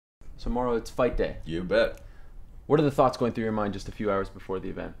So Mauro, it's fight day. You bet. What are the thoughts going through your mind just a few hours before the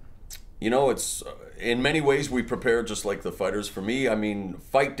event? You know, it's in many ways we prepare just like the fighters. For me, I mean,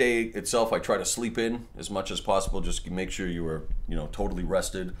 fight day itself, I try to sleep in as much as possible. Just make sure you are, totally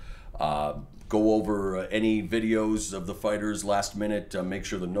rested. Go over any videos of the fighters last minute. Make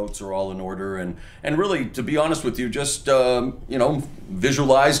sure the notes are all in order, and really, to be honest with you, just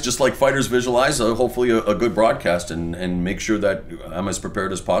visualize just like fighters visualize. Hopefully, a good broadcast, and make sure that I'm as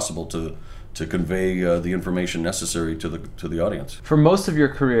prepared as possible to convey the information necessary to the audience. For most of your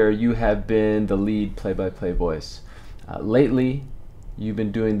career, you have been the lead play-by-play voice. Lately, you've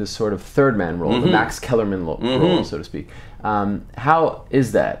been doing this sort of third-man role, the Max Kellerman role, so to speak. How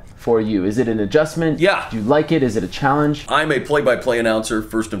is that for you? Is it an adjustment? Yeah. Do you like it? Is it a challenge? I'm a play-by-play announcer,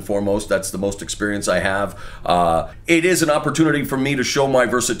 first and foremost. That's the most experience I have. It is an opportunity for me to show my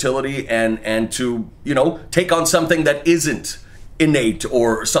versatility and to, take on something that isn't innate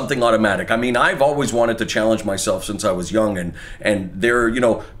or something automatic. I mean, I've always wanted to challenge myself since I was young, and there,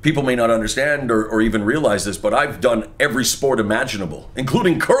 people may not understand or even realize this, but I've done every sport imaginable,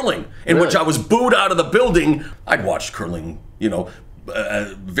 including curling, in which I was booed out of the building. I'd watched curling,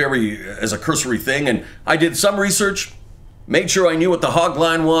 very as a cursory thing, and I did some research, made sure I knew what the hog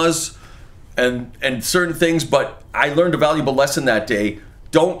line was, and certain things, but I learned a valuable lesson that day.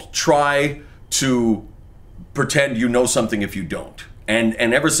 Don't try to pretend you know something if you don't. And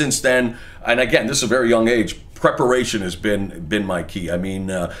ever since then, and again, this is a very young age, preparation has been my key. I mean,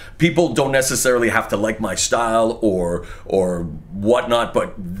 people don't necessarily have to like my style or whatnot,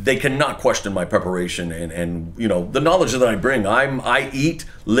 but they cannot question my preparation and the knowledge that I bring. I eat,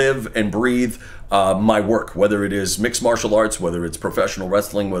 live, and breathe my work, whether it is mixed martial arts, whether it's professional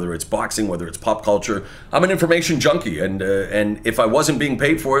wrestling, whether it's boxing, whether it's pop culture. I'm an information junkie, and if I wasn't being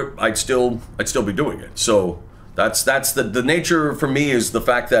paid for it, I'd still be doing it. So that's the nature for me, is the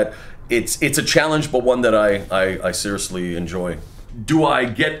fact that it's a challenge, but one that I seriously enjoy. Do I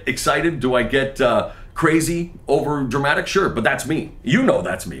get excited? Do I get crazy, over dramatic? Sure, but that's me.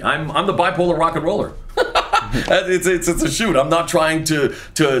 That's me. I'm the bipolar rock and roller. It's a shoot. I'm not trying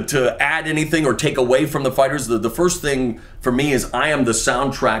to add anything or take away from the fighters. The first thing for me is I am the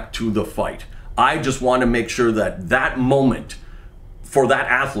soundtrack to the fight. I just want to make sure that moment for that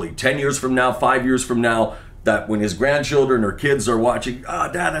athlete, 10 years from now, 5 years from now, that when his grandchildren or kids are watching,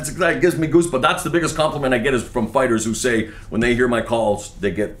 oh, Dad, that's exciting, it gives me goosebumps. That's the biggest compliment I get, is from fighters who say when they hear my calls,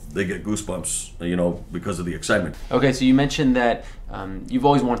 they get goosebumps, because of the excitement. Okay, so you mentioned that you've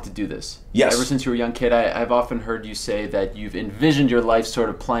always wanted to do this. Yes. Ever since you were a young kid, I've often heard you say that you've envisioned your life sort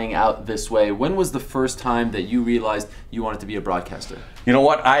of playing out this way. When was the first time that you realized you wanted to be a broadcaster? You know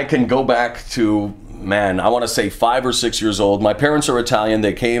what? I can go back to, I want to say 5 or 6 years old. My parents are Italian.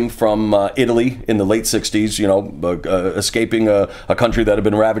 They came from Italy in the late 60s, escaping a country that had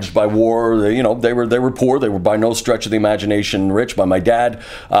been ravaged by war. They were poor. They were by no stretch of the imagination rich. By my dad,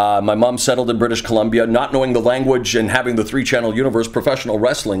 my mom settled in British Columbia. Not knowing the language and having the 3-channel universe, professional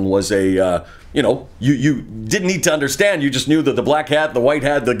wrestling was a, you didn't need to understand. You just knew that the black hat, the white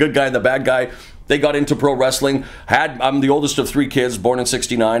hat, the good guy and the bad guy. They got into pro wrestling. I'm the oldest of 3 kids, born in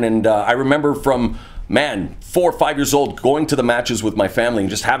 '69, and I remember from 4 or 5 years old going to the matches with my family and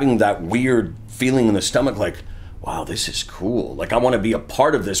just having that weird feeling in the stomach, like, wow, this is cool. Like, I want to be a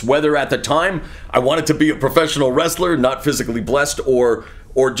part of this. Whether at the time I wanted to be a professional wrestler, not physically blessed, or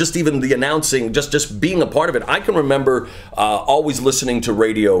just even the announcing, just being a part of it. I can remember always listening to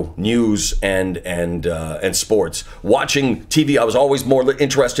radio, news, and sports. Watching TV, I was always more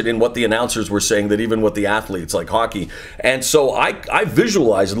interested in what the announcers were saying than even what the athletes, like hockey. And so I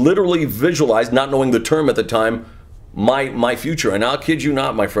visualized, literally visualized, not knowing the term at the time, my future. And I'll kid you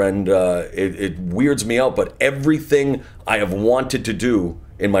not, my friend, it weirds me out, but everything I have wanted to do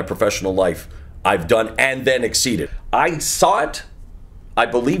in my professional life, I've done and then exceeded. I saw it, I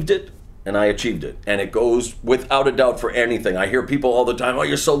believed it, and I achieved it. And it goes without a doubt for anything. I hear people all the time, oh,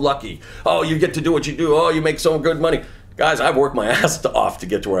 you're so lucky. Oh, you get to do what you do. Oh, you make so good money. Guys, I've worked my ass off to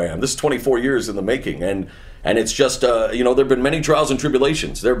get to where I am. This is 24 years in the making. And it's just, there have been many trials and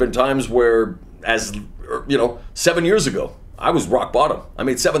tribulations. There have been times where, 7 years ago, I was rock bottom. I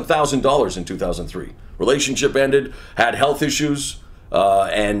made $7,000 in 2003. Relationship ended, had health issues,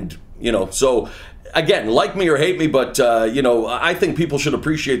 so again, like me or hate me, but I think people should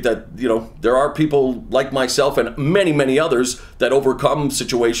appreciate that, there are people like myself and many, many others that overcome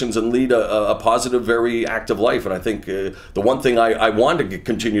situations and lead a positive, very active life. And I think the one thing I want to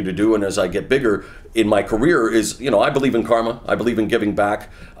continue to do, and as I get bigger in my career, is, I believe in karma. I believe in giving back.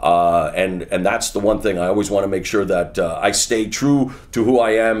 And that's the one thing I always want to make sure that I stay true to who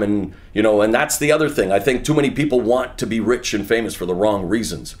I am. And, and that's the other thing. I think too many people want to be rich and famous for the wrong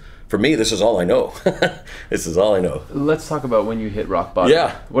reasons. for me, this is all I know. This is all I know. Let's talk about when you hit rock bottom.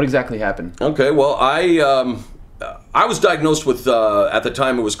 Yeah. What exactly happened? Okay, well, I was diagnosed with, at the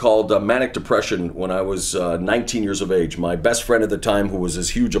time it was called manic depression when I was 19 years of age. My best friend at the time, who was as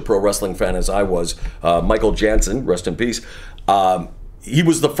huge a pro wrestling fan as I was, Michael Jansen, rest in peace, he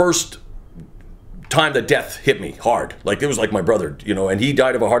was the first time that death hit me hard. Like, it was like my brother, you know, and he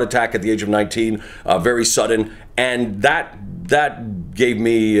died of a heart attack at the age of 19, very sudden, and that gave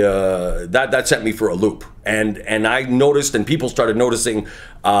me, that sent me for a loop. And I noticed, and people started noticing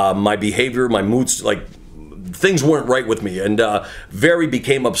my behavior, my moods, like, things weren't right with me, and very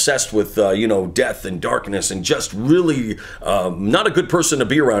became obsessed with you know, death and darkness, and just really not a good person to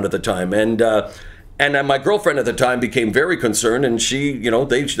be around at the time. And my girlfriend at the time became very concerned, and she, you know,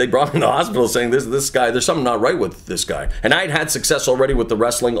 they brought me to the hospital saying, this guy, there's something not right with this guy. And I'd had success already with the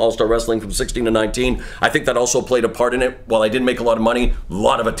wrestling, All-Star Wrestling from 16 to 19. I think that also played a part in it. While I didn't make a lot of money, a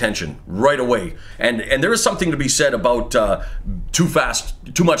lot of attention right away. And there is something to be said about too fast,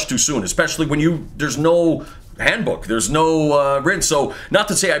 too much too soon, especially when there's no handbook, there's no rinse. So not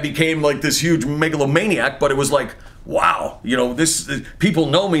to say I became like this huge megalomaniac, but it was like, wow, you know, people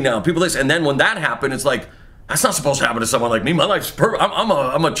know me now, people this, and then when that happened, it's like, that's not supposed to happen to someone like me. My life's perfect.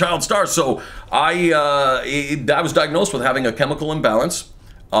 I'm a child star. So I was diagnosed with having a chemical imbalance.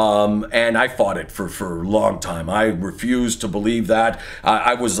 And I fought it for a long time. I refused to believe that.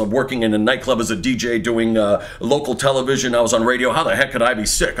 I was working in a nightclub as a DJ, doing local television. I was on radio. How the heck could I be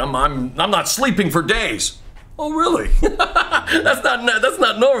sick? I'm not sleeping for days. Oh, really? That's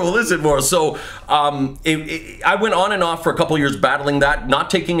not normal, is it, more? So I went on and off for a couple years battling that, not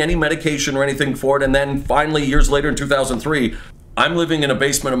taking any medication or anything for it, and then finally, years later in 2003, I'm living in a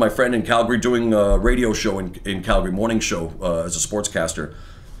basement of my friend in Calgary doing a radio show in Calgary, morning show as a sportscaster.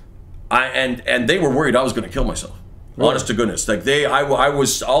 And they were worried I was going to kill myself. Really? Honest to goodness. Like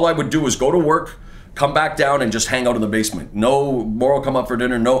all I would do was go to work, come back down, and just hang out in the basement. No Mauro come up for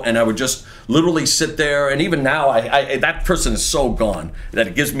dinner, no, and I would just literally sit there. And even now, that person is so gone that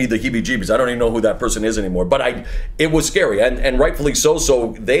it gives me the heebie-jeebies. I don't even know who that person is anymore. But it was scary, and rightfully so.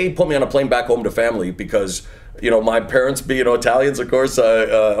 So they put me on a plane back home to family because, you know, my parents being Italians, of course,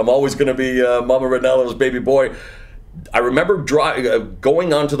 I'm always going to be Mauro Ranallo's baby boy. I remember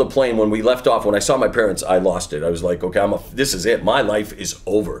going onto the plane when we left off. When I saw my parents, I lost it. I was like, okay, this is it. My life is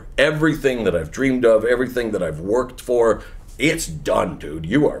over. Everything that I've dreamed of, everything that I've worked for, it's done, dude.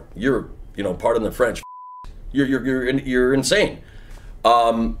 You're you know, pardon the French. You're insane.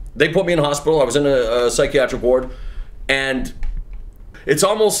 They put me in hospital. I was in a psychiatric ward, and it's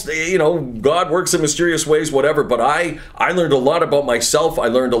almost, you know, God works in mysterious ways, whatever, but I learned a lot about myself. I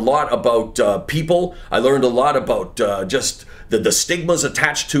learned a lot about people. I learned a lot about just the stigmas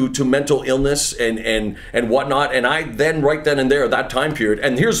attached to mental illness and whatnot. And I then, right then and there, that time period,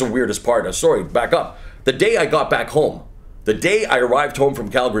 and here's the weirdest part, sorry, back up. The day I got back home, the day I arrived home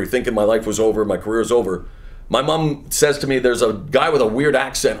from Calgary thinking my life was over, my career is over, my mom says to me, there's a guy with a weird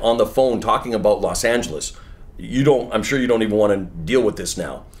accent on the phone talking about Los Angeles. I'm sure you don't even want to deal with this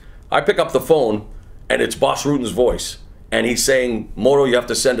now. I pick up the phone, and it's Boss Rutan's voice. And he's saying, Mauro, you have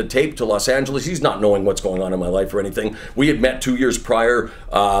to send a tape to Los Angeles. He's not knowing what's going on in my life or anything. We had met 2 years prior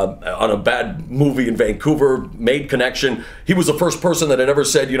on a bad movie in Vancouver, made connection. He was the first person that had ever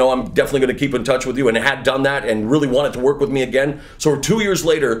said, you know, I'm definitely going to keep in touch with you, and had done that and really wanted to work with me again. So 2 years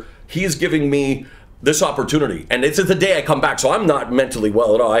later, he's giving me this opportunity, and it's the day I come back, so I'm not mentally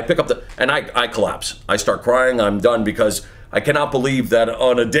well at all. I pick up and I collapse. I start crying. I'm done because I cannot believe that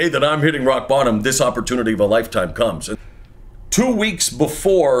on a day that I'm hitting rock bottom, this opportunity of a lifetime comes. 2 weeks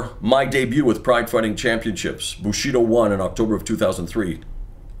before my debut with Pride Fighting Championships, Bushido won in October of 2003,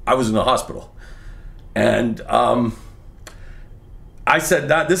 I was in the hospital, and I said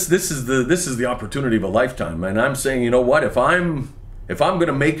that this is the opportunity of a lifetime, and I'm saying, you know what, if I'm going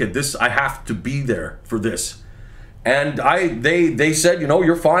to make it, I have to be there for this. And they said, you know,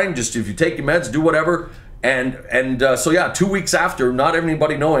 you're fine. Just if you take your meds, do whatever. And so yeah, 2 weeks after, not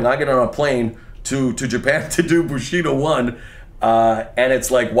anybody knowing, I get on a plane to Japan to do Bushido 1. And it's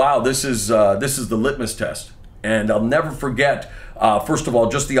like, wow, this is the litmus test. And I'll never forget, first of all,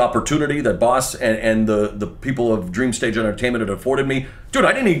 just the opportunity that Boss and the people of Dream Stage Entertainment had afforded me. Dude,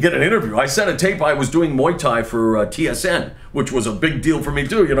 I didn't even get an interview. I sent a tape. I was doing Muay Thai for TSN, which was a big deal for me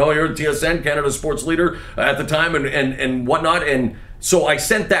too. You know, you're at TSN, Canada's sports leader at the time, and whatnot. And so I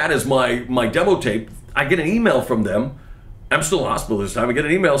sent that as my demo tape. I get an email from them. I'm still in hospital this time. I get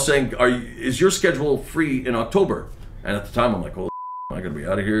an email saying, is your schedule free in October? And at the time, I'm like, well, am I going to be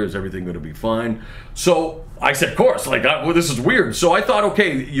out of here? Is everything going to be fine? So I said, of course, like, well, this is weird. So I thought,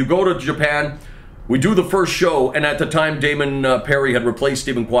 okay, you go to Japan. we do the first show, and at the time, Damon Perry had replaced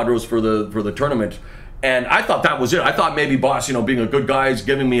Stephen Quadros for the tournament. And I thought that was it. I thought maybe Boss, you know, being a good guy, is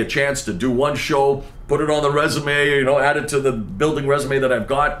giving me a chance to do one show, put it on the resume, you know, add it to the building resume that I've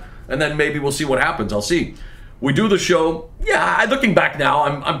got, and then maybe we'll see what happens. I'll see. We do the show. Yeah, looking back now,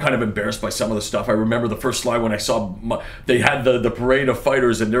 I'm kind of embarrassed by some of the stuff. I remember the first slide when I saw they had the parade of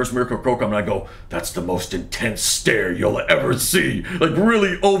fighters, and there's Mirko Krokam, and I go, that's the most intense stare you'll ever see. Like,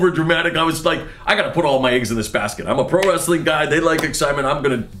 really over dramatic. I was like, I got to put all my eggs in this basket. I'm a pro wrestling guy. They like excitement. I'm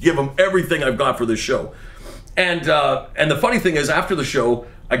going to give them everything I've got for this show. And the funny thing is, after the show,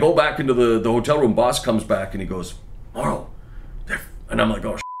 I go back into the hotel room. Boss comes back, and he goes, Mauro, and I'm like,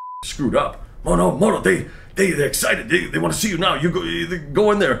 oh, screwed up. Oh no, Mauro, they're excited. They want to see you now. You go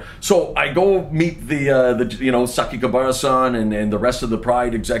in there. So I go meet the you know, Saki Kabara-san and the rest of the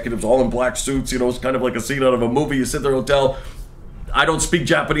Pride executives, all in black suits. You know, it's kind of like a scene out of a movie. You sit in their hotel. I don't speak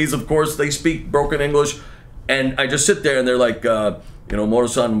Japanese, of course. They speak broken English, and I just sit there, and they're like, you know,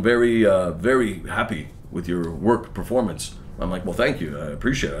 Mauro-san, very very happy with your work performance. I'm like, well, thank you. I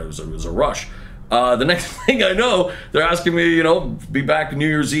appreciate it. It was a rush. The next thing I know, they're asking me, you know, be back New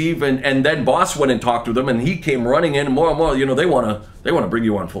Year's Eve, and then Boss went and talked to them, and he came running in, more, you know, they want to bring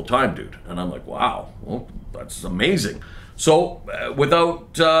you on full time, dude. And I'm like, wow, well, that's amazing. So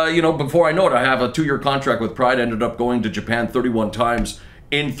without, you know, before I know it, I have a 2-year contract with Pride. Ended up going to Japan 31 times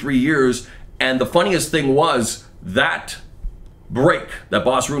in 3 years, and the funniest thing was that break that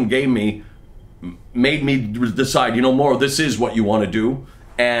Boss Room gave me made me decide, you know, Mauro, this is what you want to do.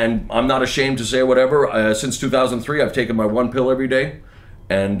 And I'm not ashamed to say whatever. Since 2003, I've taken my 1 pill every day,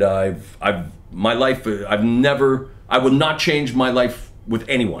 and I would not change my life with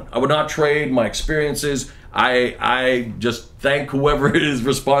anyone. I would not trade my experiences. I just thank whoever is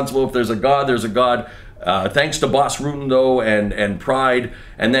responsible. If there's a God, there's a God. Thanks to Boss Rutan, though, and Pride,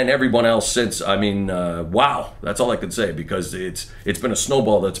 and then everyone else since. I mean, wow, that's all I can say, because it's been a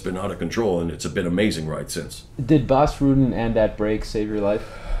snowball that's been out of control, and it's been an amazing ride since. Did Boss Rutan and that break save your life?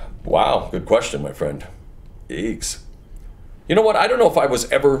 Wow, good question, my friend. Eeks. You know what? I don't know if I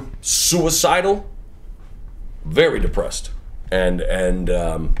was ever suicidal. Very depressed, and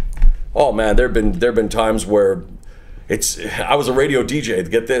oh man, there've been times where. I was a radio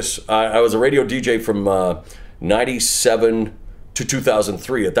DJ. Get this, I was a radio DJ from 97 to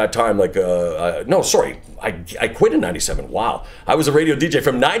 2003. At that time, like, no, sorry, I quit in 97. Wow, I was a radio DJ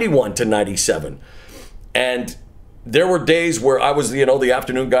from 91 to 97, and there were days where I was, you know, the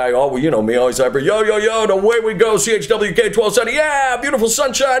afternoon guy. Oh, well, you know me, always hyper. Yo, yo, yo, and away we go. CHWK 1270. Yeah, beautiful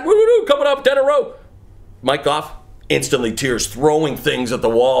sunshine. Woo, woo, woo, coming up 10 in a row. Mic off. Instantly tears, throwing things at the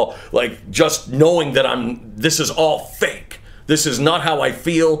wall, like just knowing that this is all fake. This is not how I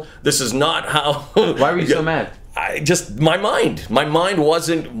feel. This is not how. Why were you so mad? My mind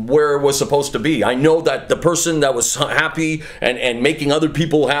wasn't where it was supposed to be. I know that the person that was happy and making other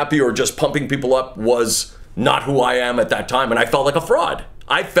people happy or just pumping people up was not who I am at that time, and I felt like a fraud.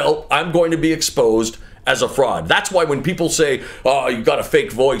 I felt I'm going to be exposed as a fraud. That's why when people say, oh, you got a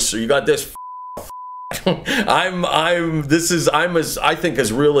fake voice or you got this, I think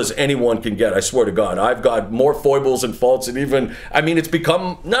as real as anyone can get. I swear to God, I've got more foibles and faults, and even, I mean, it's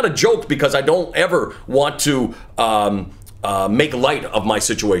become not a joke because I don't ever want to make light of my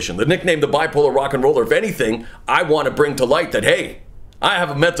situation. The nickname, the bipolar rock and roller, if anything, I want to bring to light that, hey, I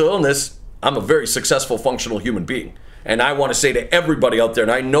have a mental illness. I'm a very successful, functional human being. And I want to say to everybody out there,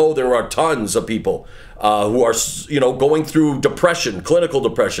 and I know there are tons of people who are, you know, going through depression, clinical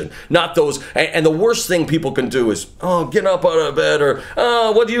depression, not those. And the worst thing people can do is, oh, get up out of bed, or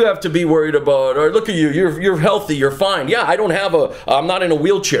oh, what do you have to be worried about? Or look at you, you're healthy, you're fine. Yeah, I'm not in a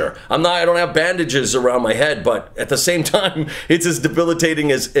wheelchair. I don't have bandages around my head, but at the same time, it's as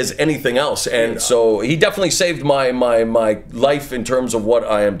debilitating as anything else. And so he definitely saved my life in terms of what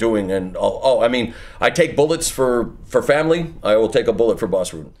I am doing. And I mean, I take bullets for family. I will take a bullet for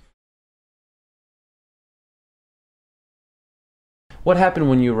Boss Rutan. What happened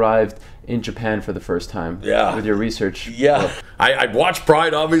when you arrived in Japan for the first time? Yeah. With your research? Yeah. I'd watched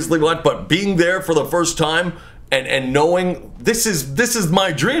Pride, obviously, but being there for the first time and knowing this is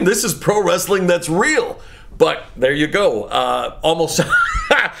my dream. This is pro wrestling that's real. But there you go. Almost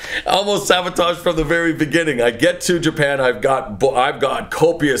sabotaged from the very beginning. I get to Japan. I've got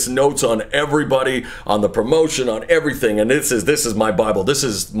copious notes on everybody, on the promotion, on everything. And this is my Bible. This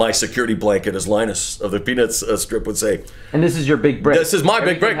is my security blanket, as Linus of the Peanuts strip would say. And this is your big break. This is my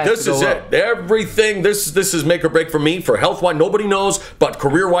big break. This is it. Everything. This is make or break for me. For health-wise, nobody knows. But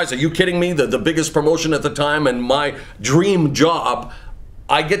career-wise, are you kidding me? The biggest promotion at the time and my dream job.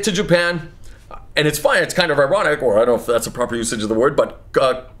 I get to Japan. And it's fine, it's kind of ironic, or I don't know if that's a proper usage of the word, but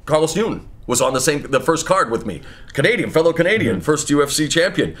Carlos Yun was on the first card with me. Canadian, fellow Canadian, first UFC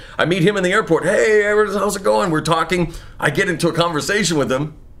champion. I meet him in the airport. Hey, how's it going? We're talking. I get into a conversation with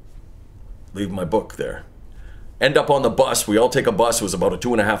him. Leave my book there. End up on the bus. We all take a bus. It was about a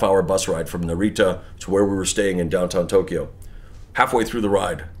 2.5-hour bus ride from Narita to where we were staying in downtown Tokyo. Halfway through the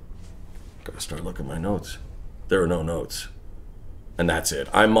ride, gotta start looking at my notes. There are no notes. And that's it.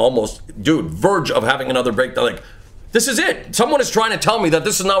 I'm almost, dude, verge of having another breakdown. Like, this is it. Someone is trying to tell me that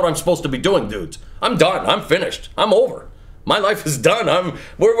this is not what I'm supposed to be doing, dudes. I'm done. I'm finished. I'm over. My life is done.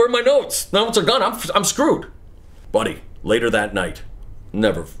 Where are my notes? Notes are gone. I'm screwed. Buddy, later that night,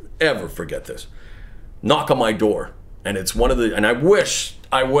 never, ever forget this. Knock on my door, and it's one of the, and I wish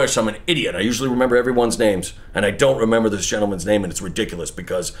I'm an idiot. I usually remember everyone's names, and I don't remember this gentleman's name, and it's ridiculous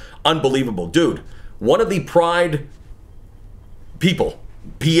because unbelievable. Dude, one of the Pride people,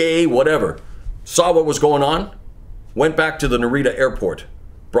 PA, whatever, saw what was going on, went back to the Narita airport,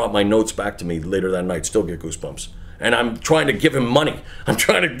 brought my notes back to me later that night, still get goosebumps. And I'm trying to give him money. I'm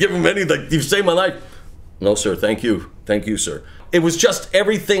trying to give him anything. You've saved my life. No, sir, thank you. Thank you, sir. It was just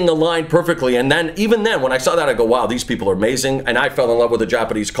everything aligned perfectly. And then, even then, when I saw that, I go, wow, these people are amazing. And I fell in love with the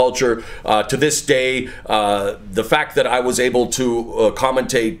Japanese culture. To this day, the fact that I was able to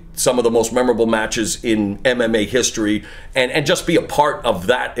commentate some of the most memorable matches in MMA history and just be a part of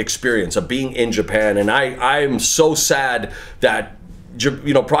that experience of being in Japan. And I'm so sad that,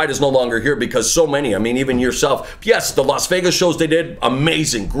 you know, Pride is no longer here because so many, I mean, even yourself, yes, the Las Vegas shows they did,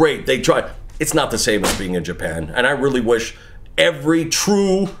 amazing, great, they tried. It's not the same as being in Japan. And I really wish every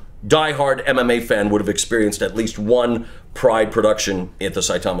true diehard MMA fan would have experienced at least one Pride production at the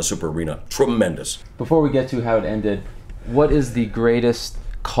Saitama Super Arena. Tremendous. Before we get to how it ended, what is the greatest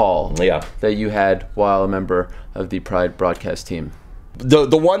call that you had while a member of the Pride broadcast team? The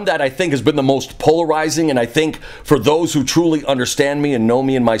one that I think has been the most polarizing, and I think for those who truly understand me and know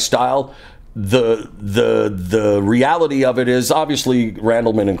me and my style, the reality of it is obviously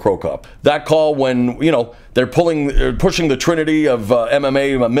Randleman and Krokop. That call when, you know, they're pushing the trinity of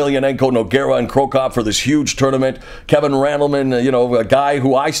MMA, Emelianenko, Nogueira, and Krokop for this huge tournament. Kevin Randleman, you know, a guy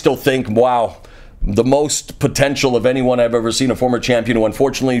who I still think, wow, the most potential of anyone I've ever seen, a former champion who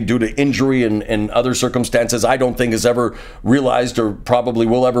unfortunately due to injury and other circumstances I don't think has ever realized or probably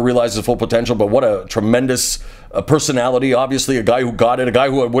will ever realize his full potential, but what a tremendous personality, obviously a guy who got it, a guy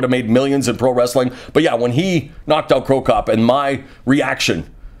who would have made millions in pro wrestling. But yeah, when he knocked out Krokop and my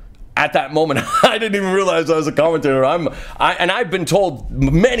reaction at that moment, I didn't even realize I was a commentator. And I've been told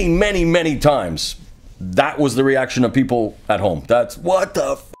many, many, many times that was the reaction of people at home. That's what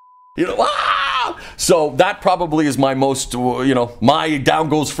the f, you know, So that probably is my most, you know, my down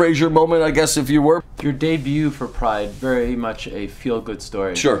goes Frazier moment, I guess, if you were. Your debut for Pride, very much a feel-good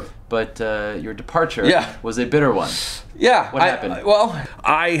story. Sure. But your departure was a bitter one. Yeah. What happened? Well,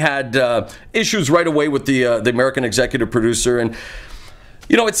 I had issues right away with the American executive producer, and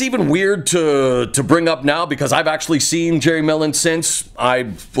you know, it's even weird to bring up now because I've actually seen Jerry Millen since.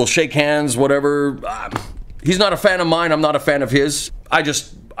 I will shake hands, whatever. He's not a fan of mine. I'm not a fan of his.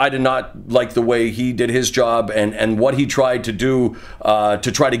 I did not like the way he did his job and what he tried to do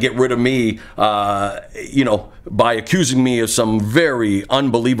to try to get rid of me, you know, by accusing me of some very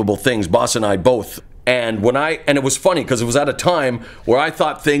unbelievable things, Boss and I both. And it was funny because it was at a time where I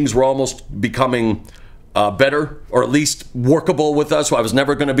thought things were almost becoming better, or at least workable with us. So I was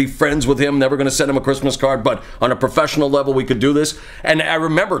never going to be friends with him, never going to send him a Christmas card, but on a professional level we could do this. And I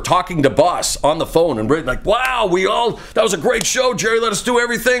remember talking to Boss on the phone and like, wow, that was a great show, Jerry, let us do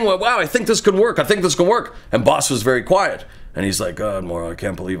everything. Well, wow, I think this can work. I think this can work. And Boss was very quiet. And he's like, God, Mauro, I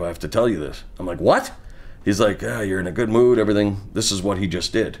can't believe I have to tell you this. I'm like, what? He's like, you're in a good mood, everything. This is what he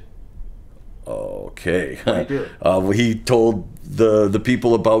just did. Okay. He told the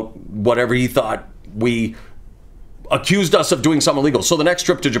people about whatever he thought we accused us of doing something illegal. So the next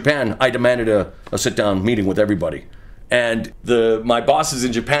trip to Japan, I demanded a sit-down meeting with everybody. And my bosses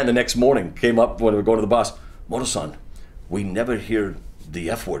in Japan the next morning came up when we were going to the boss. Mauro-san, we never hear the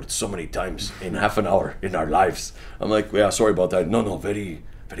F word so many times in half an hour in our lives. I'm like, yeah, sorry about that. No, very,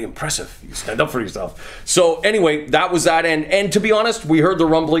 very impressive. You stand up for yourself. So anyway, that was that. And to be honest, we heard the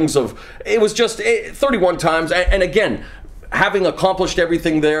rumblings of, it was just 31 times. And again, having accomplished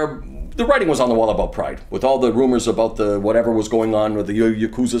everything there, the writing was on the wall about Pride, with all the rumors about whatever was going on with the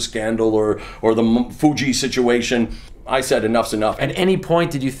Yakuza scandal or the Fuji situation. I said enough's enough. At any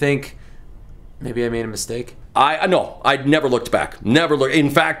point did you think, maybe I made a mistake? No, I never looked back. Never looked. In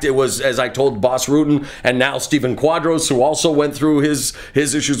fact, it was, as I told Boss Rutan and now Stephen Quadros, who also went through his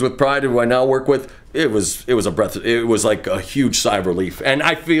issues with pride, who I now work with. It was a breath. It was like a huge sigh of relief, and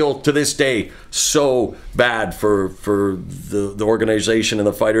I feel to this day so bad for the organization and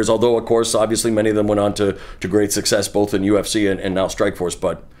the fighters. Although, of course, obviously many of them went on to great success, both in UFC and now Strikeforce.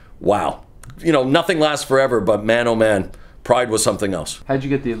 But wow, nothing lasts forever. But man, oh man, pride was something else. How'd you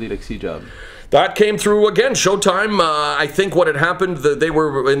get the Elite XC job? That came through, again, Showtime. I think what had happened, they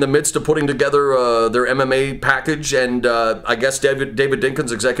were in the midst of putting together their MMA package, and I guess David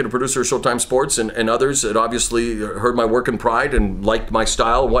Dinkins, executive producer of Showtime Sports, and others had obviously heard my work in Pride and liked my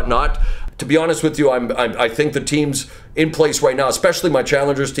style and whatnot. To be honest with you, I think the team's in place right now, especially my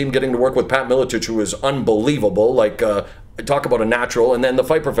challengers team, getting to work with Pat Miletich, who is unbelievable. Talk about a natural. And then the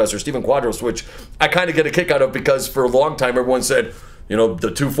fight professor, Stephen Quadros, which I kind of get a kick out of because for a long time everyone said,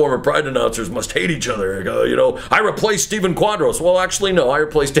 the two former Pride announcers must hate each other. I replaced Stephen Quadros. Well, actually, no, I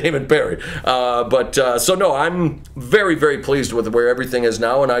replaced Damon Perry. So no, I'm very, very pleased with where everything is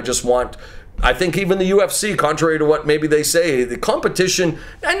now, and I think even the UFC, contrary to what maybe they say, the competition,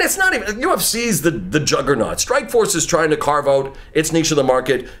 and it's not even, UFC's the juggernaut. Strikeforce is trying to carve out its niche of the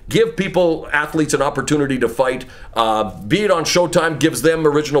market, give athletes an opportunity to fight, be it on Showtime, gives them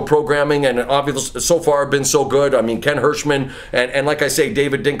original programming, and obviously so far been so good. I mean, Ken Hirschman, and like I say,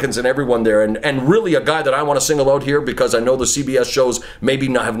 David Dinkins and everyone there, and really a guy that I want to single out here because I know the CBS shows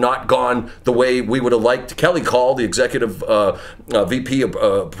maybe have not gone the way we would have liked. Kelly Call, the executive VP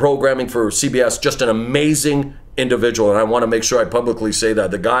of programming for CBS, just an amazing individual, and I want to make sure I publicly say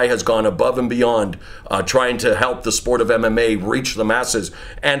that. The guy has gone above and beyond trying to help the sport of MMA reach the masses.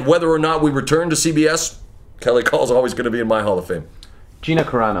 And whether or not we return to CBS, Kelly Call is always going to be in my Hall of Fame. Gina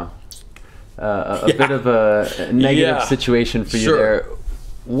Carano, a bit of a negative situation for you there.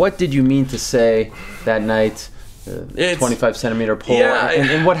 What did you mean to say that night? 25-centimeter pole,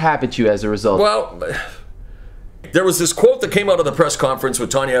 and what happened to you as a result? Well, there was this quote that came out of the press conference with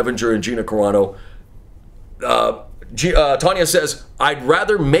Tanya Evinger and Gina Carano. Tanya says, "I'd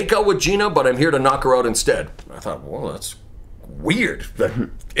rather make out with Gina, but I'm here to knock her out instead." I thought, well, that's weird.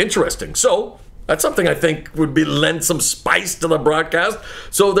 Interesting. So that's something I think would lend some spice to the broadcast.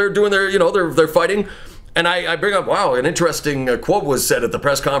 So they're doing they're fighting. And I bring up, wow, an interesting quote was said at the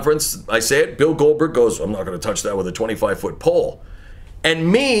press conference. I say it. Bill Goldberg goes, "I'm not going to touch that with a 25-foot pole." And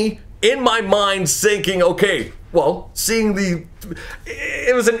me, in my mind, thinking, okay, well,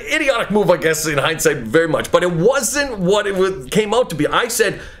 it was an idiotic move, I guess, in hindsight, very much. But it wasn't what it came out to be. I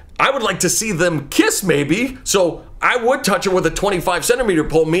said, I would like to see them kiss, maybe. So I would touch it with a 25-centimeter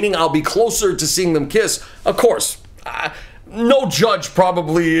pole, meaning I'll be closer to seeing them kiss. Of course, no judge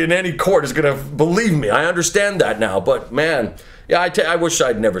probably in any court is going to believe me. I understand that now. But, man, yeah, I wish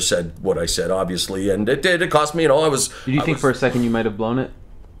I'd never said what I said, obviously. And it did. It cost me, Did you think for a second you might have blown it?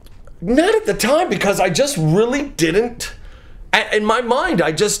 Not at the time, because I just really didn't. In my mind,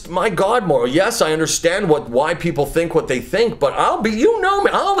 my God, Mauro, yes, I understand why people think what they think, but me,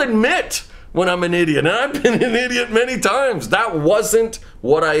 I'll admit when I'm an idiot, and I've been an idiot many times. That wasn't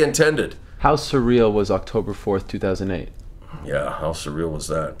what I intended. How surreal was October 4th, 2008? Yeah, how surreal was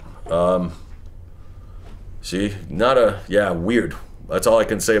that? Weird. That's all I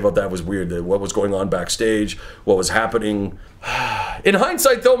can say about that was weird. What was going on backstage, what was happening. In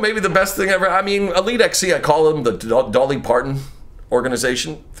hindsight, though, maybe the best thing ever. I mean, Elite XC, I call them the Dolly Parton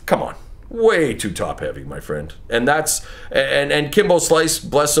organization. Come on. Way too top-heavy, my friend. And and Kimbo Slice,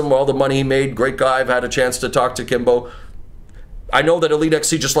 bless him, all the money he made. Great guy. I've had a chance to talk to Kimbo. I know that Elite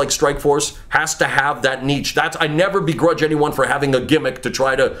XC, just like Strikeforce, has to have that niche. I never begrudge anyone for having a gimmick to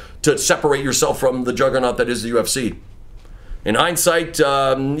try to separate yourself from the juggernaut that is the UFC. In hindsight,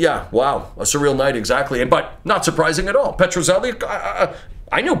 wow, a surreal night, exactly. But not surprising at all. Petrozelli,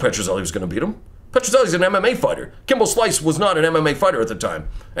 I knew Petrozelli was going to beat him. Petrozelli's an MMA fighter. Kimbo Slice was not an MMA fighter at the time.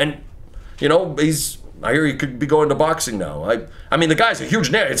 And, I hear he could be going to boxing now. I mean, the guy's a huge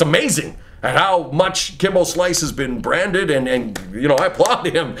name. It's amazing at how much Kimbo Slice has been branded, and I applaud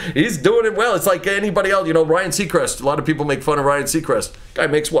him. He's doing it well. It's like anybody else. Ryan Seacrest. A lot of people make fun of Ryan Seacrest. Guy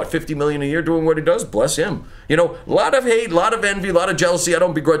makes, what, $50 million a year doing what he does? Bless him. A lot of hate, a lot of envy, a lot of jealousy. I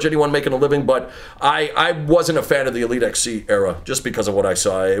don't begrudge anyone making a living, but I wasn't a fan of the Elite XC era just because of what I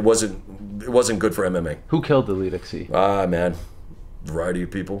saw. It wasn't good for MMA. Who killed the Elite XC? Man, variety of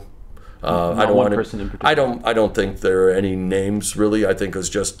people. I don't one person in particular. I don't think there are any names really. I think it was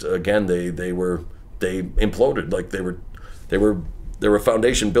just, again, they imploded. Like they were a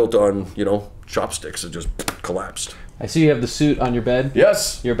foundation built on chopsticks. It just collapsed. I see you have the suit on your bed.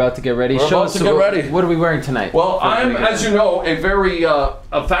 Yes. You're about to get ready. We're about to get ready. What are we wearing tonight? Well, I'm, as you know, a very a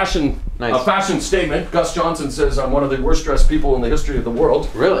fashion statement. Gus Johnson says I'm one of the worst dressed people in the history of the world.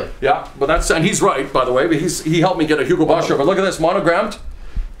 Really? Yeah, but and he's right, by the way. But he helped me get a Hugo Boss shirt. But look at this, monogrammed,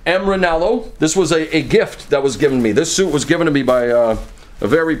 M. Ranallo. This was a gift that was given me. This suit was given to me by a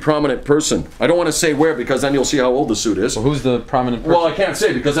very prominent person. I don't want to say where because then you'll see how old the suit is. Well, who's the prominent person? Well, I can't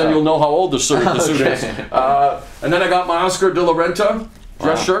say because then you'll know how old the suit is. And then I got my Oscar de la Renta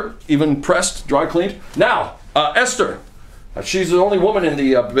dress shirt, even pressed, dry cleaned. Now, Esther, she's the only woman in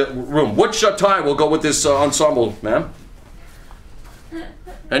the room. Which tie will go with this ensemble, ma'am?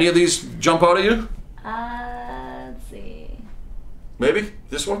 Any of these jump out at you? Let's see. Maybe?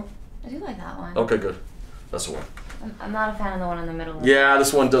 This one? I do like that one. Okay, good. That's the one. I'm not a fan of the one in the middle. Yeah,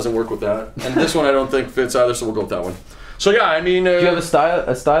 this one doesn't work with that. And this one I don't think fits either, so we'll go with that one. So yeah, I mean... do you have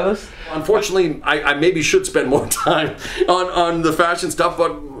a stylist? Unfortunately, I maybe should spend more time on the fashion stuff,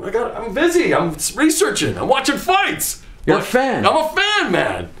 but I'm busy. I'm researching. I'm watching fights. You're a fan. I'm a fan,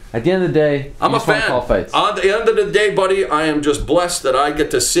 man. At the end of the day, I'm a fan. Call fights. At the end of the day, buddy, I am just blessed that I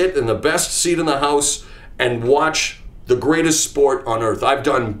get to sit in the best seat in the house and watch the greatest sport on earth. I've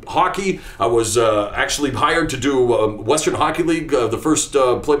done hockey. I was actually hired to do Western Hockey League, the first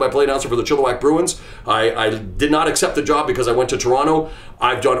play-by-play announcer for the Chilliwack Bruins. I did not accept the job because I went to Toronto.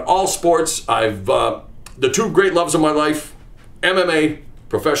 I've done all sports. I've the two great loves of my life, MMA,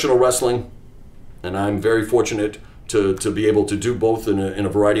 professional wrestling, and I'm very fortunate to be able to do both in a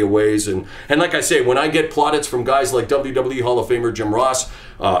variety of ways. And like I say, when I get plaudits from guys like WWE Hall of Famer Jim Ross,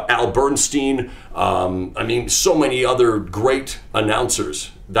 Al Bernstein, I mean, so many other great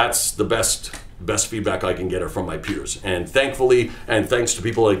announcers, that's the best feedback I can get from my peers. And thankfully, and thanks to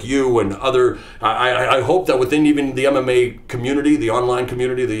people like you and other, I hope that within even the MMA community, the online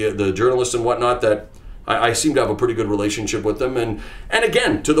community, the journalists and whatnot, that I seem to have a pretty good relationship with them. And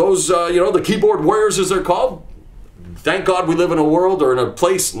again, to those, the keyboard warriors as they're called, thank God we live in a world, or in a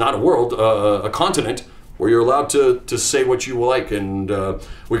place, not a world, a continent, where you're allowed to say what you like, and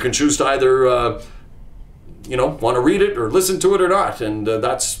we can choose to either, want to read it or listen to it or not, and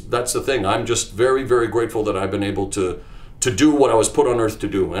that's the thing. I'm just very, very grateful that I've been able to do what I was put on earth to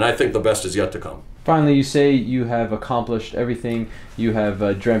do, and I think the best is yet to come. Finally, you say you have accomplished everything you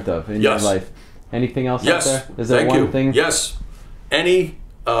have dreamt of in your life. Anything else out there? Is there one thing? Yes. Any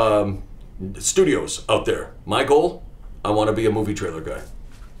studios out there. My goal, I want to be a movie trailer guy.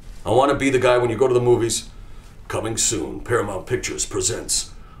 I want to be the guy when you go to the movies. Coming soon, Paramount Pictures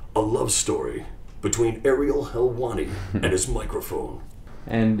presents a love story between Ariel Helwani and his microphone.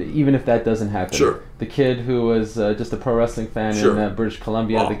 And even if that doesn't happen, the kid who was just a pro wrestling fan in British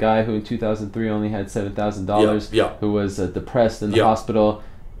Columbia, the guy who in 2003 only had $7,000, who was depressed in the hospital.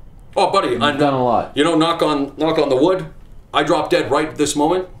 Oh, buddy, I've done a lot. You know, knock on the wood. I drop dead right this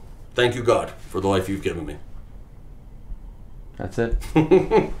moment. Thank you, God, for the life you've given me. That's it.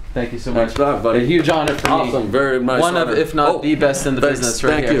 Thank you so much. Thanks a lot, buddy. A huge honor for me. Awesome, very nice. One of, if not the best in the business,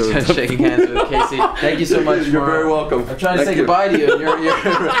 right here. Thank you. Shaking hands with Casey. Thank you so much. You're very welcome. I'm trying to say goodbye to you, and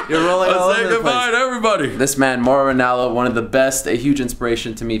you're rolling all over the place. Say goodbye to everybody. This man, Mauro Ranallo, one of the best, a huge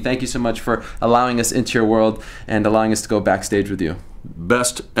inspiration to me. Thank you so much for allowing us into your world and allowing us to go backstage with you.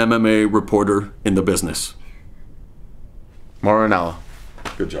 Best MMA reporter in the business. Mauro Ranallo.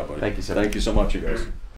 Good job, buddy. Thank you, sir. Thank you so much, you guys.